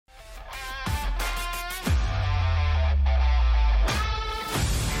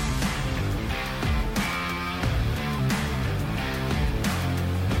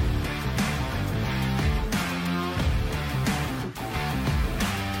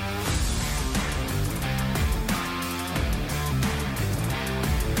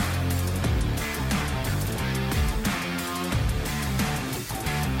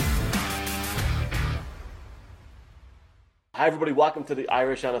Hi everybody, welcome to the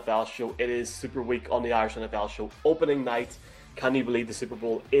Irish NFL Show. It is Super Week on the Irish NFL Show. Opening night. Can you believe the Super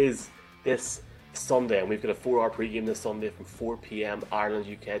Bowl is this Sunday? And we've got a 4-hour pregame this Sunday from 4 p.m. Ireland,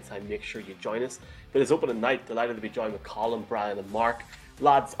 UK time. Make sure you join us. But it's opening night. Delighted to be joined with Colin, Brian and Mark.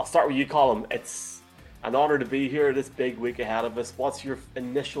 Lads, I'll start with you, Colin. It's an honour to be here this big week ahead of us. What's your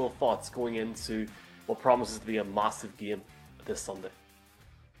initial thoughts going into what promises to be a massive game this Sunday?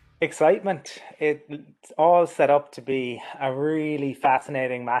 Excitement. It's all set up to be a really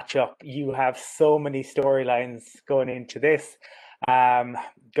fascinating matchup. You have so many storylines going into this.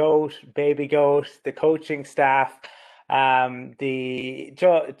 Goat, baby goat, the coaching staff, the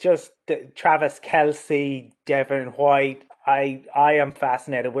Travis Kelce, Devin White. I am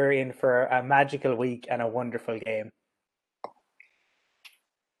fascinated. We're in for a magical week and a wonderful game.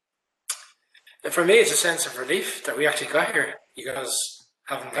 For me, it's a sense of relief that we actually got here, because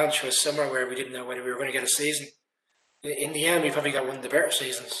having gone through a summer where we didn't know whether we were going to get a season, in the end, we probably got one of the better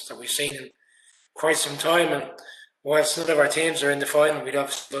seasons that we've seen in quite some time. And whilst none of our teams are in the final, we'd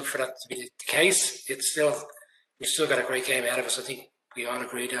obviously look for that to be the case. We've still got a great game ahead of us. I think we all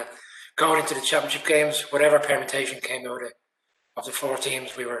agree that going into the championship games, whatever permutation came out of the four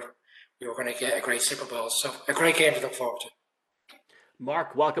teams, we were going to get a great Super Bowl. So a great game to look forward to.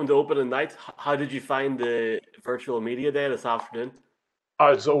 Mark, welcome to opening night. How did you find the virtual media day this afternoon?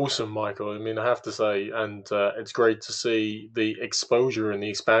 Oh, it's awesome, Michael. I mean, I have to say, and it's great to see the exposure and the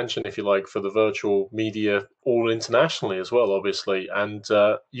expansion, if you like, for the virtual media all internationally as well, obviously. And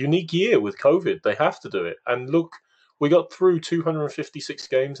unique year with COVID. They have to do it. And look, we got through 256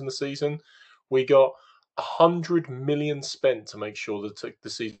 games in the season. We got 100 million spent to make sure that the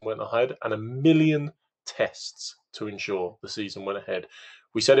season went ahead, and 1 million tests to ensure the season went ahead.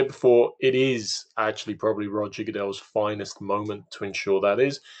 We said it before, it is actually probably Roger Goodell's finest moment to ensure that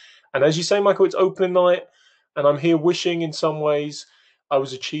is. And as you say, Michael, it's opening night, and I'm here wishing in some ways I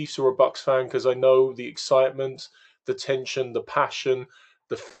was a Chiefs or a Bucks fan, because I know the excitement, the tension, the passion,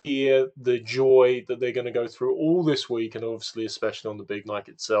 the fear, the joy that they're going to go through all this week, and obviously especially on the big night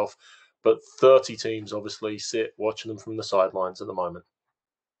itself. But 30 teams obviously sit watching them from the sidelines at the moment.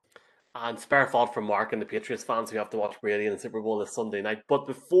 And spare thought from Mark and the Patriots fans who have to watch Brady in the Super Bowl this Sunday night. But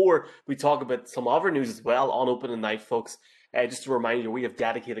before we talk about some other news as well on opening night, folks, just a reminder, we have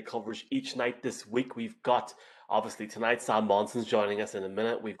dedicated coverage each night this week. We've got, obviously, tonight, Sam Monson's joining us in a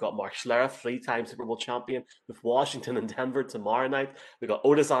minute. We've got Mark Schlereth, 3-time Super Bowl champion, with Washington and Denver tomorrow night. We've got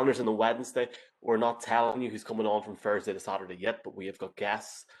Otis Anderson on Wednesday. We're not telling you who's coming on from Thursday to Saturday yet, but we have got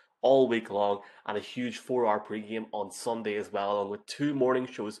guests all week long, and a huge 4-hour pregame on Sunday as well, along with 2 morning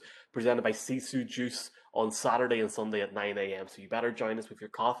shows presented by Sisu Juice on Saturday and Sunday at 9 a.m. So you better join us with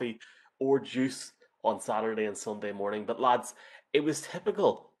your coffee or juice on Saturday and Sunday morning. But lads, it was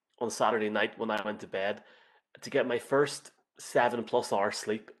typical on Saturday night when I went to bed to get my first 7+ hours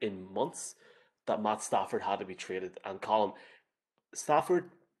sleep in months that Matt Stafford had to be traded. And Colin, Stafford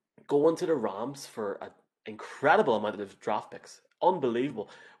going to the Rams for an incredible amount of draft picks. Unbelievable.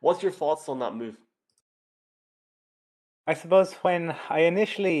 What's your thoughts on that move? I suppose when I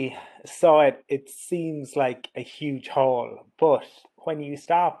initially saw it, it seems like a huge haul. But when you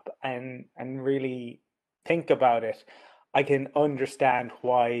stop and really think about it, I can understand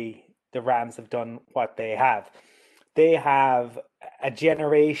why the Rams have done what they have. They have a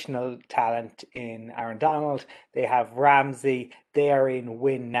generational talent in Aaron Donald. They have Ramsey. They are in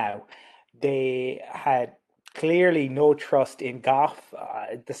win now. They had clearly no trust in Goff.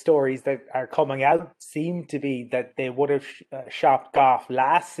 The stories that are coming out seem to be that they would have shopped Goff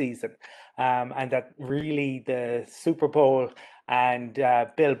last season, and that really the Super Bowl and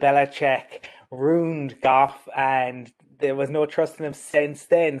Bill Belichick ruined Goff, and there was no trust in him since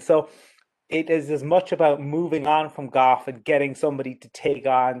then. So it is as much about moving on from Goff and getting somebody to take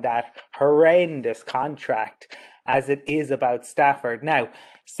on that horrendous contract as it is about Stafford. Now,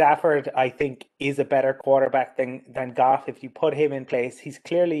 Stafford, I think, is a better quarterback than Goff. If you put him in place, he's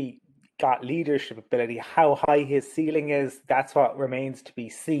clearly got leadership ability. How high his ceiling is, that's what remains to be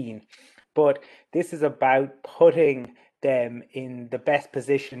seen. But this is about putting them in the best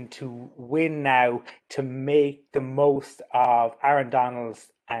position to win now, to make the most of Aaron Donald's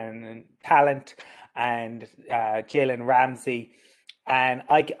and talent and Jalen Ramsey. And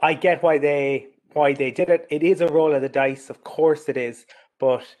I get why they did it. It is a roll of the dice, of course it is,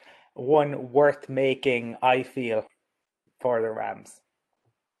 but one worth making, I feel, for the Rams.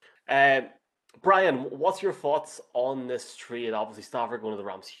 Brian, what's your thoughts on this trade? Obviously, Stafford going to the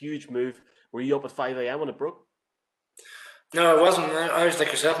Rams, huge move. Were you up at 5 a.m. when it broke? No, it wasn't. I was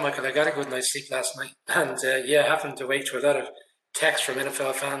like yourself, Michael. I got a good night's sleep last night. And happened to wake to a lot of texts from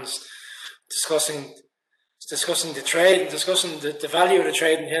NFL fans discussing discussing the trade, discussing the value of the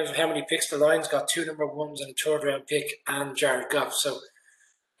trade in terms of how many picks the Lions got, 2 number ones and a third round pick, and Jared Goff. So,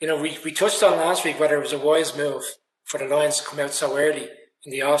 we touched on last week whether it was a wise move for the Lions to come out so early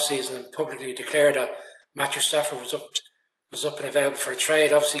in the offseason and publicly declare that Matthew Stafford was up and available for a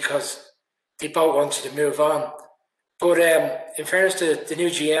trade, obviously because they both wanted to move on. But in fairness to the new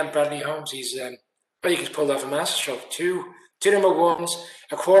GM, Bradley Holmes, he's pulled off a masterstroke. Two number ones,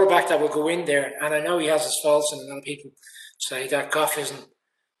 a quarterback that will go in there, and I know he has his faults, and a lot of people say that Goff isn't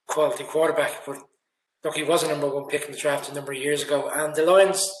a quality quarterback, but look, he was a number one pick in the draft a number of years ago, and the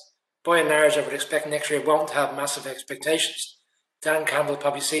Lions, by and large, I would expect next year won't have massive expectations. Dan Campbell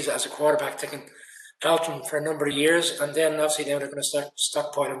probably sees it as a quarterback that can help them for a number of years, and then obviously now they're going to start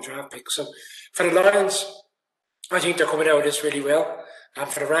stockpiling draft picks. So for the Lions, I think they're coming out of this really well. And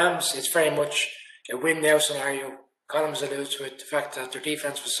for the Rams, it's very much a win now scenario. Collins alludes to it, the fact that their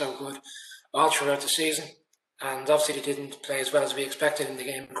defense was so good all throughout the season. And obviously they didn't play as well as we expected in the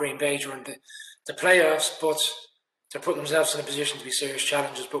game in Green Bay during the playoffs, but they're putting themselves in a position to be serious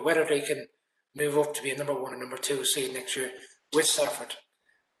challenges. But whether they can move up to be a number one and number two seed next year with Stafford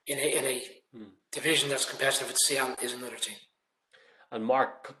in a division that's competitive with Seattle is another thing. And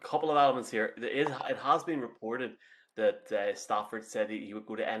Mark, a couple of elements here. It has been reported that Stafford said he would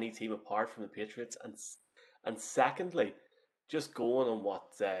go to any team apart from the Patriots, and secondly, just going on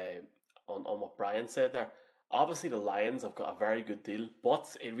what Brian said there. Obviously, the Lions have got a very good deal, but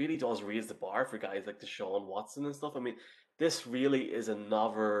it really does raise the bar for guys like Deshaun Watson and stuff. I mean, this really is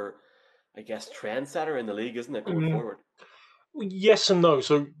another, I guess, trendsetter in the league, isn't it, going forward? Yes and no.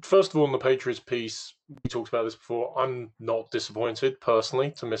 So, first of all, in the Patriots piece, we talked about this before. I'm not disappointed,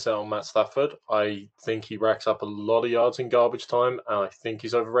 personally, to miss out on Matt Stafford. I think he racks up a lot of yards in garbage time, and I think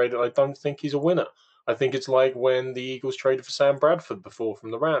he's overrated. I don't think he's a winner. I think it's like when the Eagles traded for Sam Bradford before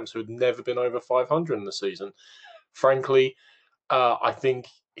from the Rams, who had never been over 500 in the season. Frankly, I think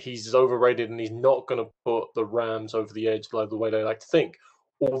he's overrated, and he's not going to put the Rams over the edge like the way they like to think.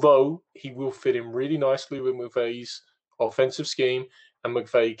 Although he will fit in really nicely with McVay's offensive scheme, and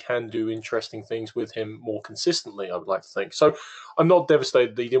McVay can do interesting things with him more consistently, I would like to think. So I'm not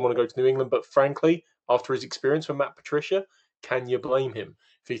devastated that he didn't want to go to New England, but frankly, after his experience with Matt Patricia, can you blame him?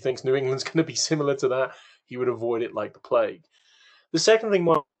 If he thinks New England's going to be similar to that, he would avoid it like the plague. The second thing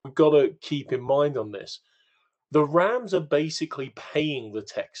we've got to keep in mind on this, the Rams are basically paying the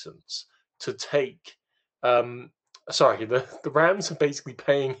Texans to take... the Rams are basically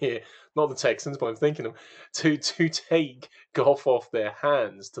paying here, not the Texans, but I'm thinking of, to take Goff off their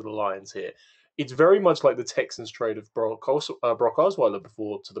hands to the Lions here. It's very much like the Texans trade of Brock Osweiler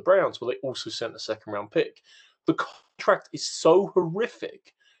before to the Browns, where they also sent a second-round pick. The contract is so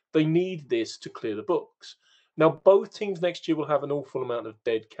horrific, they need this to clear the books. Now, both teams next year will have an awful amount of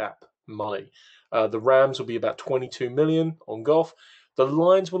dead cap money. The Rams will be about $22 million on Goff. The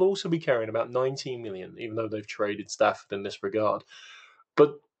Lions will also be carrying about $19 million, even though they've traded Stafford in this regard.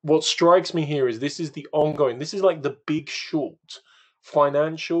 But what strikes me here is this is like the Big Short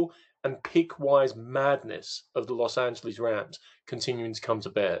financial and pick-wise madness of the Los Angeles Rams continuing to come to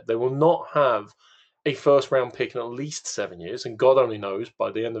bear. They will not have a first-round pick in at least 7 years, and God only knows,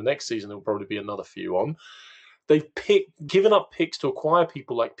 by the end of next season, there will probably be another few on. They've given up picks to acquire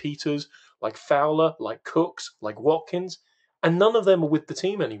people like Peters, like Fowler, like Cooks, like Watkins, and none of them are with the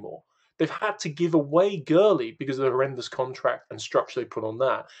team anymore. They've had to give away Gurley because of the horrendous contract and structure they put on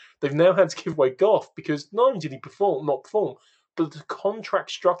that. They've now had to give away Goff because not only did he not perform, but the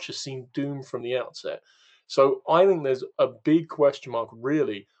contract structure seemed doomed from the outset. So I think there's a big question mark,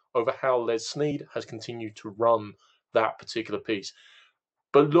 really, over how Les Snead has continued to run that particular piece.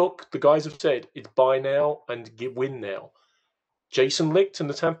 But look, the guys have said it's buy now and win now. Jason Licht and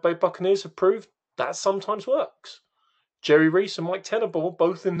the Tampa Bay Buccaneers have proved that sometimes works. Jerry Reese and Mike Tenenbaum,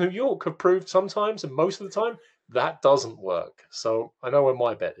 both in New York, have proved sometimes, and most of the time, that doesn't work. So I know where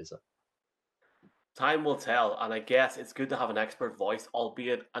my bet is. Time will tell, and I guess it's good to have an expert voice,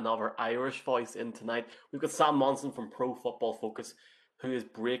 albeit another Irish voice in tonight. We've got Sam Monson from Pro Football Focus, who is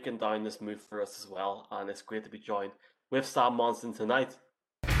breaking down this move for us as well, and it's great to be joined with Sam Monson tonight.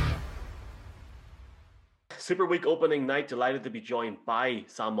 Super Week opening night, delighted to be joined by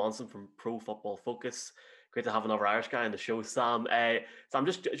Sam Monson from Pro Football Focus. Great to have another Irish guy on the show, Sam. Sam,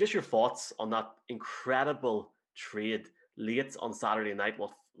 just your thoughts on that incredible trade late on Saturday night.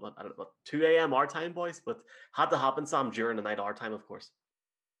 What 2 a.m. our time, boys? But had to happen, Sam, during the night our time, of course.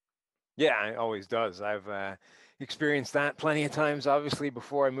 Yeah, it always does. I've experienced that plenty of times, obviously,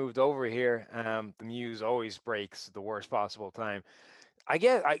 before I moved over here. The news always breaks the worst possible time. I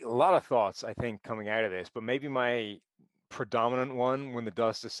get a lot of thoughts, I think, coming out of this, but maybe my predominant one when the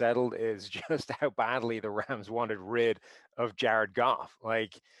dust has settled is just how badly the Rams wanted rid of Jared Goff.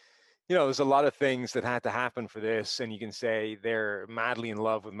 Like, there's a lot of things that had to happen for this, and you can say they're madly in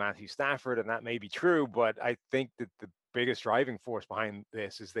love with Matthew Stafford, and that may be true, but I think that the biggest driving force behind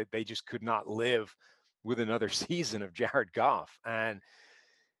this is that they just could not live with another season of Jared Goff. And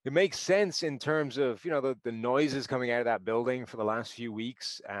it makes sense in terms of, the noises coming out of that building for the last few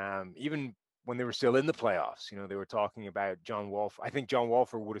weeks. Even when they were still in the playoffs, they were talking about John Wolf. I think John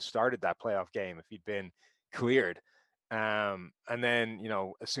Wolford would have started that playoff game if he'd been cleared. And then,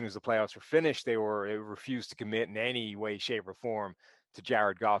 as soon as the playoffs were finished, they refused to commit in any way, shape, or form to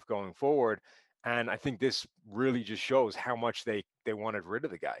Jared Goff going forward. And I think this really just shows how much they wanted rid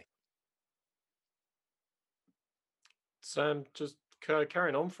of the guy. Sam, just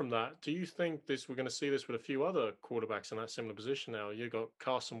carrying on from that, do you think we're going to see this with a few other quarterbacks in that similar position now? You got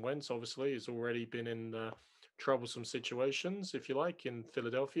Carson Wentz, obviously, has already been in troublesome situations, if you like, in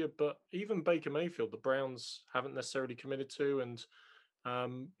Philadelphia, but even Baker Mayfield, the Browns haven't necessarily committed to, and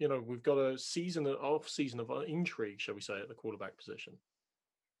we've got a season of intrigue, shall we say, at the quarterback position.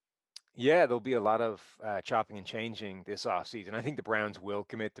 Yeah, there'll be a lot of chopping and changing this offseason. I think the Browns will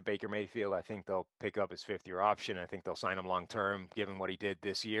commit to Baker Mayfield. I think they'll pick up his fifth-year option. I think they'll sign him long-term, given what he did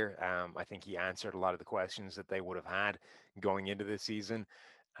this year. I think he answered a lot of the questions that they would have had going into this season.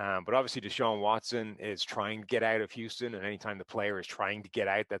 But obviously, Deshaun Watson is trying to get out of Houston, and anytime the player is trying to get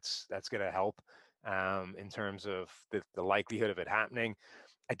out, that's going to help in terms of the likelihood of it happening.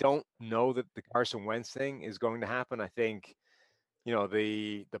 I don't know that the Carson Wentz thing is going to happen. I think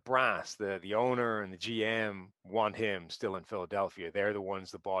the brass, the owner and the GM want him still in Philadelphia. They're the ones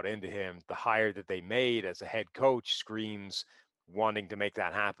that bought into him. The hire that they made as a head coach screams wanting to make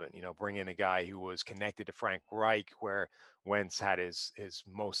that happen. Bring in a guy who was connected to Frank Reich, where Wentz had his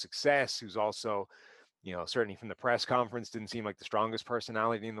most success, who's also, certainly from the press conference, didn't seem like the strongest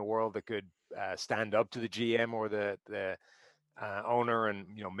personality in the world that could stand up to the GM or the owner and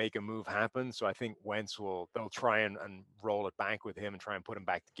make a move happen. So I think Wentz they'll try and roll it back with him and try and put him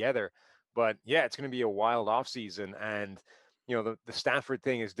back together. But yeah, it's going to be a wild offseason. And the Stafford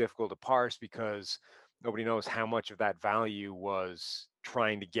thing is difficult to parse because nobody knows how much of that value was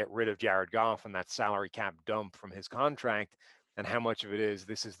trying to get rid of Jared Goff and that salary cap dump from his contract, and how much of it is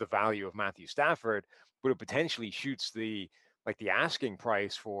this is the value of Matthew Stafford. But it potentially shoots the asking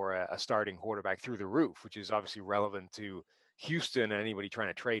price for a starting quarterback through the roof, which is obviously relevant to Houston and anybody trying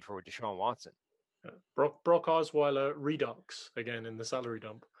to trade for Deshaun Watson. Brock Osweiler redux again in the salary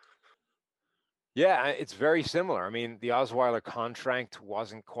dump. Yeah, it's very similar. I mean, the Osweiler contract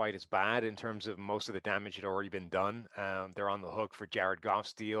wasn't quite as bad in terms of most of the damage had already been done. They're on the hook for Jared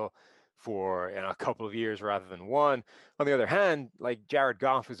Goff's deal for a couple of years rather than one. On the other hand, like Jared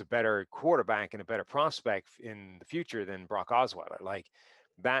Goff is a better quarterback and a better prospect in the future than Brock Osweiler. Like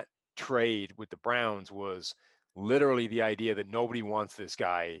that trade with the Browns was literally the idea that nobody wants this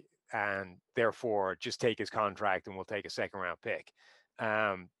guy and therefore just take his contract and we'll take a second round pick.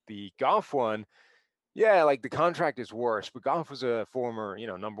 The Goff one, yeah, like the contract is worse, but Goff was a former,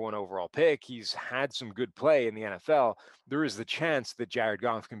 number one overall pick. He's had some good play in the NFL. There is the chance that Jared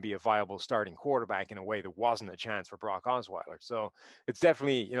Goff can be a viable starting quarterback in a way that wasn't a chance for Brock Osweiler. So it's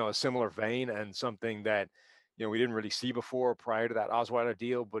definitely, a similar vein and something that, we didn't really see before prior to that Osweiler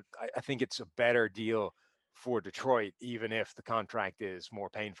deal, but I think it's a better deal for Detroit, even if the contract is more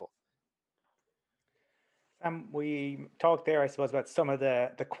painful. We talked there, I suppose, about some of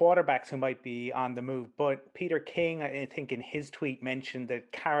the quarterbacks who might be on the move, but Peter King, I think in his tweet, mentioned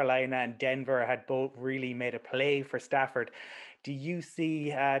that Carolina and Denver had both really made a play for Stafford. Do you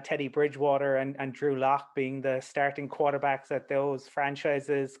see Teddy Bridgewater and Drew Lock being the starting quarterbacks at those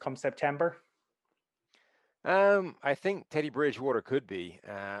franchises come September? I think Teddy Bridgewater could be.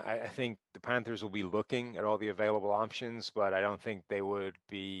 I think the Panthers will be looking at all the available options, but I don't think they would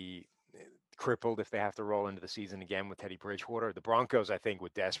be crippled if they have to roll into the season again with Teddy Bridgewater. The Broncos, I think,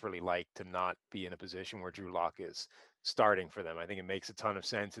 would desperately like to not be in a position where Drew Lock is starting for them. I think it makes a ton of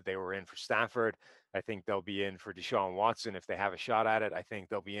sense that they were in for Stafford. I think they'll be in for Deshaun Watson if they have a shot at it. I think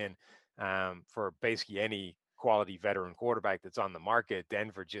they'll be in for basically any quality veteran quarterback that's on the market.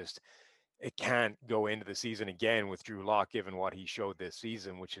 Denver it can't go into the season again with Drew Lock, given what he showed this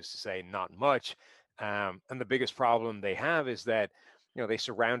season, which is to say not much. And the biggest problem they have is that they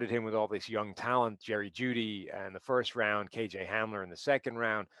surrounded him with all this young talent, Jerry Jeudy in the first round, KJ Hamler in the second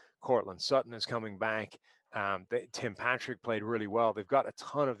round, Cortland Sutton is coming back. Tim Patrick played really well. They've got a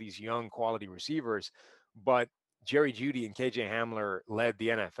ton of these young quality receivers, but Jerry Jeudy and KJ Hamler led the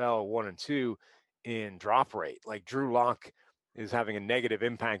NFL 1 and 2 in drop rate. Like Drew Lock is having a negative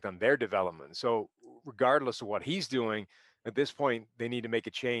impact on their development. So regardless of what he's doing, at this point, they need to make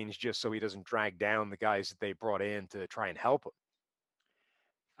a change just so he doesn't drag down the guys that they brought in to try and help him.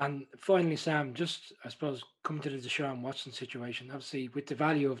 And finally, Sam, just I suppose coming to the Deshaun Watson situation, obviously with the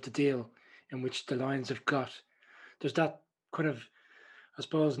value of the deal in which the Lions have got, does that kind of, I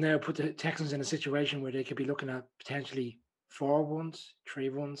suppose, now put the Texans in a situation where they could be looking at potentially 4-1s,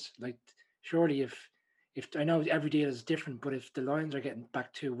 3-1s? Like, surely if I know every deal is different, but if the Lions are getting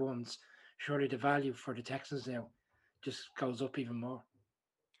back 2-1s, surely the value for the Texans now just goes up even more.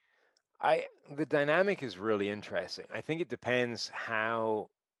 The dynamic is really interesting. I think it depends how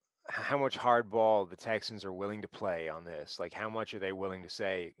much hardball the Texans are willing to play on this. Like, how much are they willing to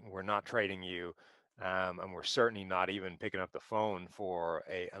say, we're not trading you, and we're certainly not even picking up the phone for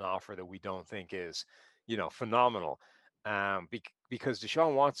an offer that we don't think is, phenomenal. Because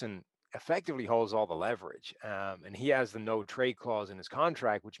Deshaun Watson effectively holds all the leverage, and he has the no trade clause in his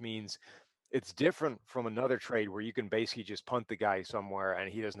contract, which means it's different from another trade where you can basically just punt the guy somewhere and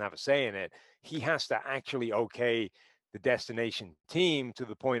he doesn't have a say in it. He has to actually okay the destination team to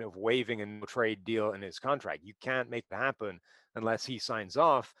the point of waiving a no trade deal in his contract. You can't make that happen unless he signs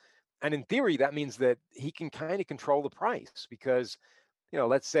off. And in theory, that means that he can kind of control the price because,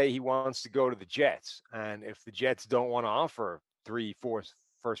 let's say he wants to go to the Jets. And if the Jets don't want to offer 3-4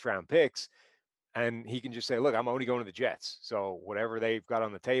 first round picks, and he can just say, look, I'm only going to the Jets. So whatever they've got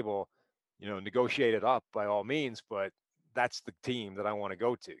on the table, negotiate it up by all means, but that's the team that I want to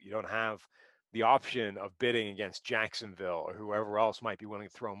go to. You don't have the option of bidding against Jacksonville or whoever else might be willing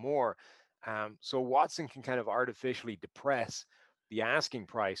to throw more. So Watson can kind of artificially depress the asking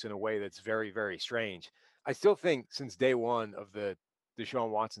price in a way that's very, very strange. I still think since day one of the Deshaun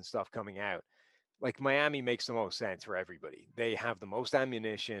Watson stuff coming out, like Miami makes the most sense for everybody. They have the most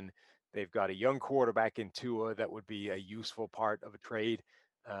ammunition. They've got a young quarterback in Tua that would be a useful part of a trade.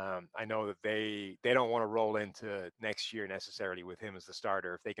 I know that they don't want to roll into next year necessarily with him as the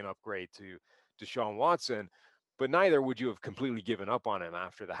starter if they can upgrade to Deshaun Watson, but neither would you have completely given up on him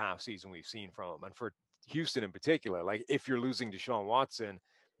after the half season we've seen from him. And for Houston in particular, like if you're losing Deshaun Watson,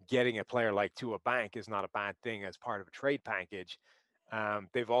 getting a player like Tua back is not a bad thing as part of a trade package.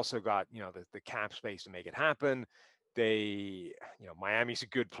 They've also got, the cap space to make it happen. Miami's a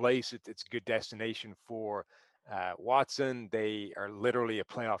good place. It's a good destination for Watson. They are literally a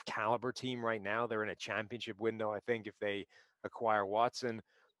playoff caliber team right now. They're in a championship window, I think, if they acquire Watson.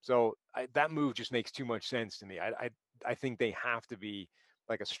 So that move just makes too much sense to me. I think they have to be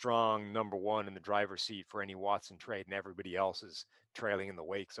like a strong number one in the driver's seat for any Watson trade, and everybody else is trailing in the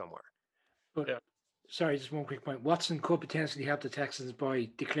wake somewhere. But sorry, just one quick point. Watson could potentially help the Texans by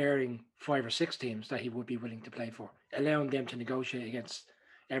declaring 5 or 6 teams that he would be willing to play for, allowing them to negotiate against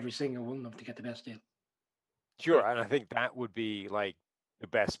every single one of them to get the best deal. Sure, and I think that would be like the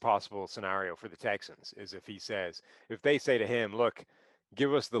best possible scenario for the Texans is if they say to him, look,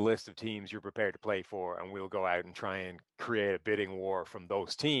 give us the list of teams you're prepared to play for, and we'll go out and try and create a bidding war from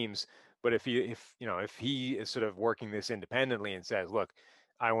those teams. But if he is sort of working this independently and says, look,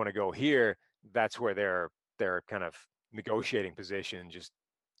 I want to go here, that's where their kind of negotiating position just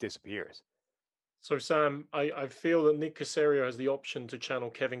disappears. So, Sam, I feel that Nick Caserio has the option to channel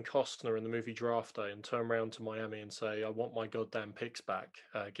Kevin Costner in the movie Draft Day and turn around to Miami and say, I want my goddamn picks back,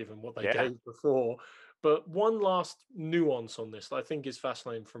 given what they gave before. But one last nuance on this that I think is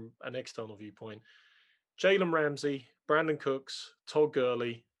fascinating from an external viewpoint. Jalen Ramsey, Brandon Cooks, Todd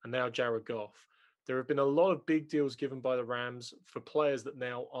Gurley, and now Jared Goff. There have been a lot of big deals given by the Rams for players that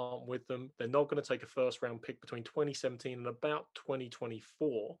now aren't with them. They're not going to take a first-round pick between 2017 and about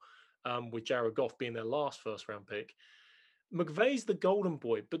 2024. With Jared Goff being their last first-round pick. McVay's the golden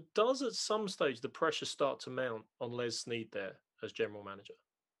boy, but does at some stage the pressure start to mount on Les Snead there as general manager?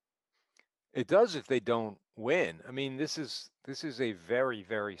 It does if they don't win. I mean, this is a very,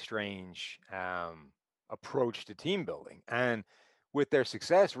 very strange approach to team building. And with their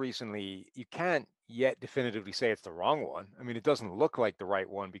success recently, you can't yet definitively say it's the wrong one. I mean, it doesn't look like the right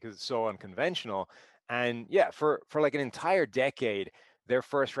one because it's so unconventional. And yeah, for like an entire decade, their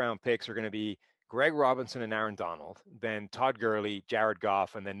first round picks are going to be Greg Robinson and Aaron Donald, then Todd Gurley, Jared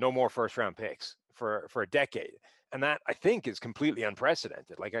Goff, and then no more first round picks for a decade. And that I think is completely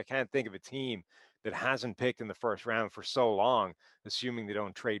unprecedented. Like I can't think of a team that hasn't picked in the first round for so long, assuming they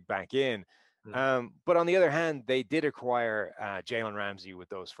don't trade back in. But on the other hand, they did acquire Jalen Ramsey with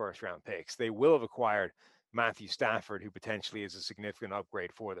those first round picks. They will have acquired Matthew Stafford, who potentially is a significant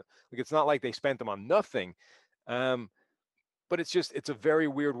upgrade for them. Like it's not like they spent them on nothing. But it's a very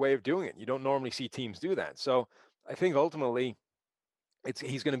weird way of doing it. You don't normally see teams do that. So I think ultimately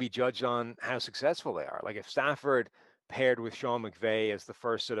he's going to be judged on how successful they are. Like if Stafford paired with Sean McVay as the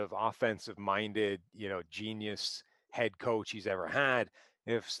first sort of offensive-minded, genius head coach he's ever had.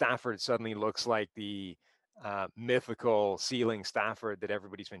 If Stafford suddenly looks like the mythical ceiling Stafford that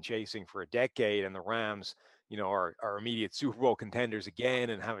everybody's been chasing for a decade, and the Rams, are immediate Super Bowl contenders again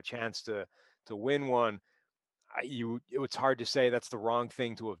and have a chance to win one, it's hard to say that's the wrong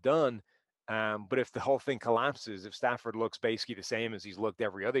thing to have done. But if the whole thing collapses, if Stafford looks basically the same as he's looked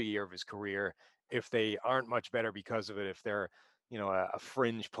every other year of his career, if they aren't much better because of it, if they're, a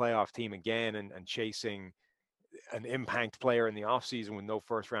fringe playoff team again and chasing an impact player in the offseason with no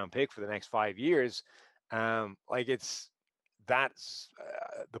first round pick for the next 5 years, that's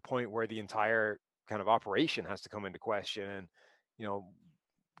the point where the entire kind of operation has to come into question. And,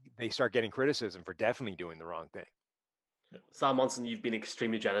 they start getting criticism for definitely doing the wrong thing. Sam Monson, you've been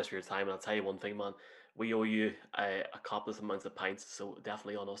extremely generous for your time, and I'll tell you one thing, man. We owe you a copious amounts of pints, so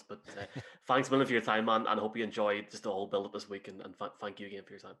definitely on us. But thanks a million for your time, man, and I hope you enjoyed just the whole build-up this week, and thank you again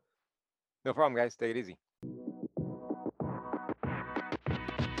for your time. No problem, guys. Take it easy.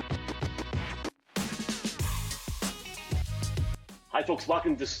 Hi, folks.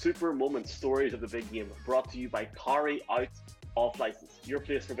 Welcome to Super Moment Stories of the Big Game, brought to you by Carry Out Off License, your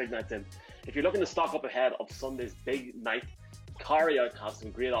place for big nights in. If you're looking to stock up ahead of Sunday's big night, Carry Out has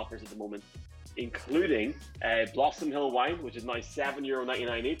some great offers at the moment, including Blossom Hill wine, which is now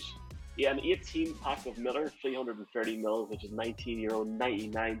 €7.99 each. An 18-pack of Miller, 330ml, which is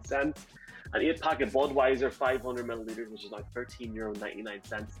 €19.99. An 8-pack of Budweiser, 500ml, which is now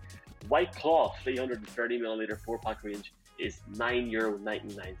 €13.99. White Claw, 330ml 4-pack range is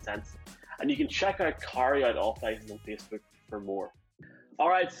 €9.99. And you can check out Carry Out Off License on Facebook for more. All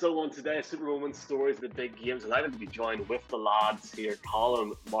right, so on today's Super Moment Stories of the Big Games, I'm going to be joined with the lads here,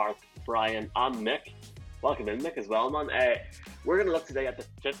 Colin, Mark, Brian, and Mick. Welcome in, Mick, as well, man. We're going to look today at the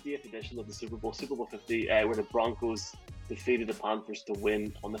 50th edition of the Super Bowl 50, where the Broncos defeated the Panthers to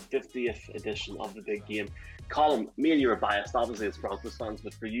win on the 50th edition of the Big Game. Colin, me and you are biased, obviously, as Broncos fans,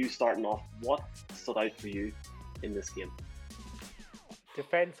 but for you, starting off, what stood out for you in this game?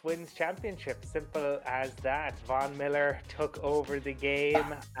 Defense wins championship, simple as that. Von Miller took over the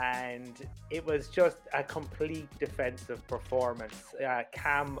game, and it was just a complete defensive performance.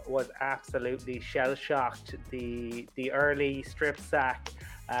 Cam was absolutely shell-shocked. The early strip sack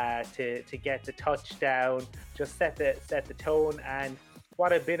to get the touchdown just set the tone, and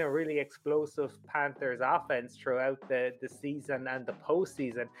what had been a really explosive Panthers offense throughout the season and the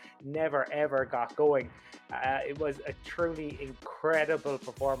postseason never ever got going. It was a truly incredible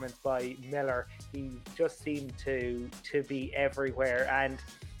performance by Miller. He just seemed to be everywhere, and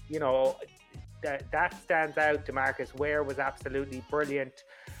that stands out. DeMarcus Ware was absolutely brilliant,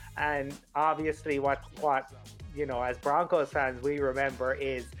 and obviously what as Broncos fans we remember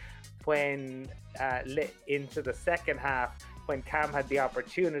is when into the second half, when Cam had the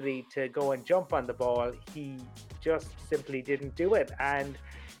opportunity to go and jump on the ball, he just simply didn't do it, and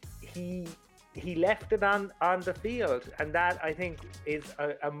he left it on the field, and that I think is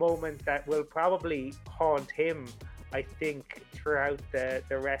a moment that will probably haunt him, I think, throughout the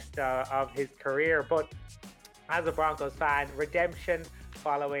rest of his career. But as a Broncos fan, redemption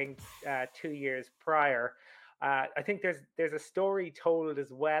following 2 years prior. I think there's a story told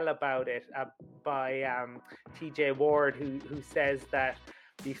as well about it by TJ Ward, who says that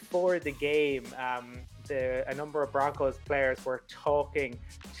before the game, a number of Broncos players were talking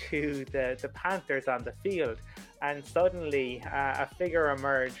to the Panthers on the field, and suddenly a figure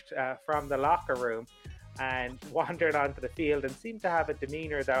emerged from the locker room and wandered onto the field and seemed to have a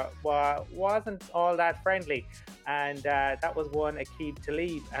demeanor that wasn't all that friendly, and that was one Aqib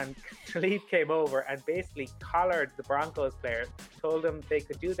Talib. And Talib came over and basically collared the Broncos players, told them they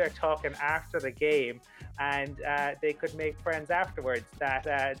could do their talking after the game, and they could make friends afterwards,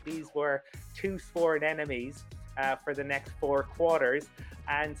 that these were two sworn enemies for the next 4 quarters.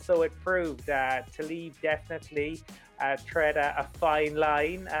 And so it proved. Talib definitely tread a fine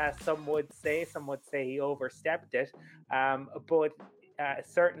line. Some would say he overstepped it, but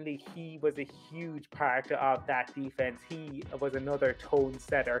certainly he was a huge part of that defense. He was another tone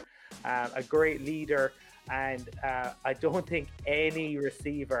setter, a great leader, and I don't think any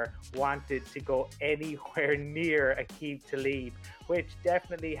receiver wanted to go anywhere near Aqib Talib, which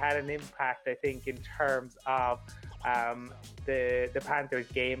definitely had an impact, I think, in terms of the Panthers'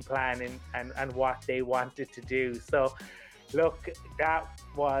 game plan and what they wanted to do. So, look, that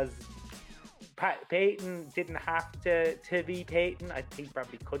was Peyton didn't have to be Peyton. I think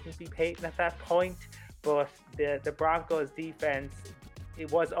probably couldn't be Peyton at that point, but the Broncos defense,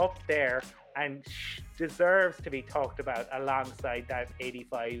 it was up there and deserves to be talked about alongside that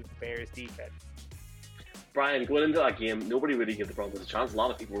 85 Bears defense. Brian, going into that game, nobody really gave the Broncos a chance. A lot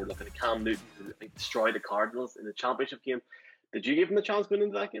of people were looking at Cam Newton to destroy the Cardinals in the championship game. Did you give him a chance going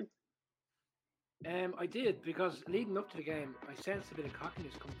into that game? I did, because leading up to the game, I sensed a bit of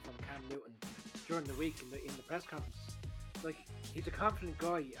cockiness coming from Cam Newton during the week in the press conference. Like, he's a confident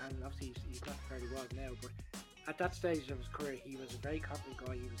guy, and obviously he's got fairly well now, but at that stage of his career, he was a very confident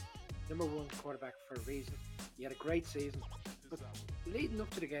guy. He was #1 quarterback for a reason. He had a great season. But leading up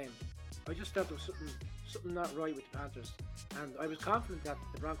to the game, I just felt there was something not right with the Panthers, and I was confident that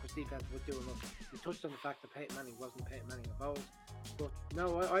the Broncos defense would do enough. We touched on the fact that Peyton Manning wasn't Peyton Manning of old, but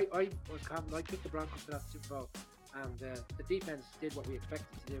no, I was confident. I took the Broncos to that Super Bowl, and the defense did what we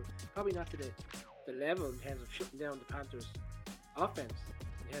expected to do. Probably not to the level in terms of shutting down the Panthers' offense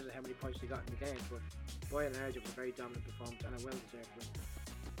in terms of how many points they got in the game, but by and large it was a very dominant performance and a well-deserved win.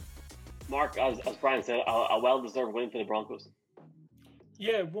 Mark, as Brian said, a well-deserved win for the Broncos.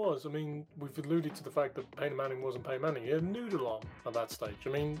 Yeah, it was. I mean, we've alluded to the fact that Peyton Manning wasn't Peyton Manning. He had a noodle on at that stage. I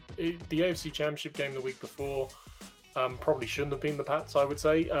mean, the AFC Championship game the week before probably shouldn't have been the Pats, I would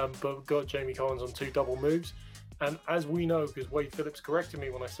say, but got Jamie Collins on 2 double moves. And as we know, because Wade Phillips corrected me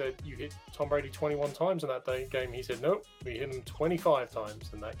when I said you hit Tom Brady 21 times in that game, he said, nope, we hit him 25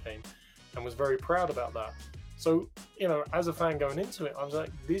 times in that game, and was very proud about that. So, as a fan going into it, I was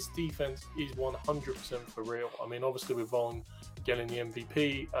like, this defense is 100% for real. I mean, obviously with Von getting the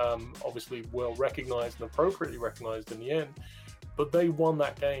MVP, obviously well recognised and appropriately recognised in the end, but they won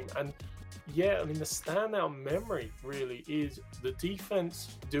that game. And yeah, I mean, the standout memory really is the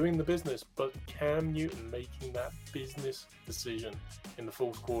defense doing the business, but Cam Newton making that business decision in the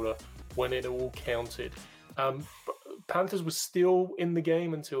fourth quarter when it all counted. Panthers were still in the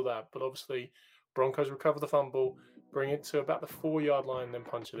game until that, but obviously Broncos recover the fumble, bring it to about the 4-yard line, then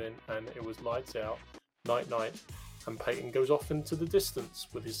punch it in, and it was lights out, night, and Peyton goes off into the distance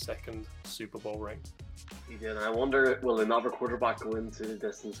with his second Super Bowl ring. He did. I wonder, will another quarterback go into the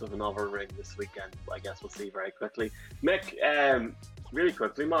distance with another ring this weekend? I guess we'll see very quickly. Mick, really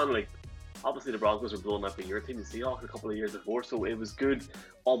quickly, man, like, obviously the Broncos were blown up by your team, the Seahawks, a couple of years before, so it was good,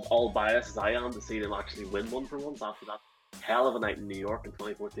 all biased as I am, to see them actually win one for once after that hell of a night in New York in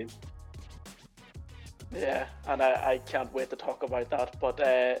 2014. Yeah, and I can't wait to talk about that, but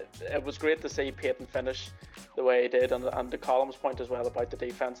it was great to see Peyton finish the way he did, and the Columns point as well about the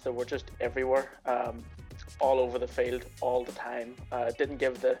defense. They were just everywhere, all over the field all the time. Didn't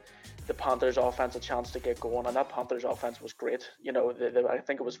give the Panthers offense a chance to get going, and that Panthers offense was great. I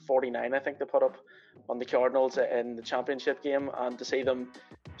think it was 49 they put up on the Cardinals in the championship game, and to see them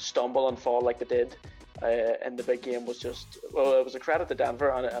stumble and fall like they did in the big game was just, well, it was a credit to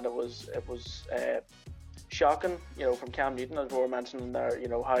Denver, and it was shocking, from Cam Newton, as we were mentioning there,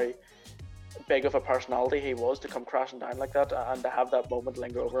 how big of a personality he was to come crashing down like that, and to have that moment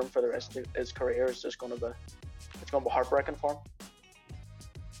linger over him for the rest of his career is just going to be heartbreaking for him.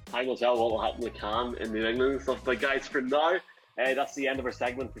 Time will tell what will happen to Cam in New England and stuff. But guys, for now, that's the end of our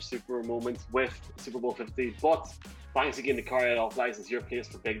segment for Super Moments with Super Bowl 50. But thanks again to Carry It Off License, your place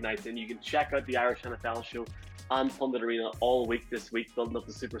for big nights, and you can check out the Irish NFL show and Pundit Arena all week this week, building up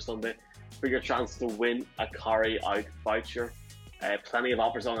to Super Sunday, for your chance to win a Carry Out voucher. Plenty of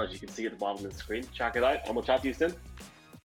offers on, as you can see at the bottom of the screen. Check it out, and we'll chat to you soon.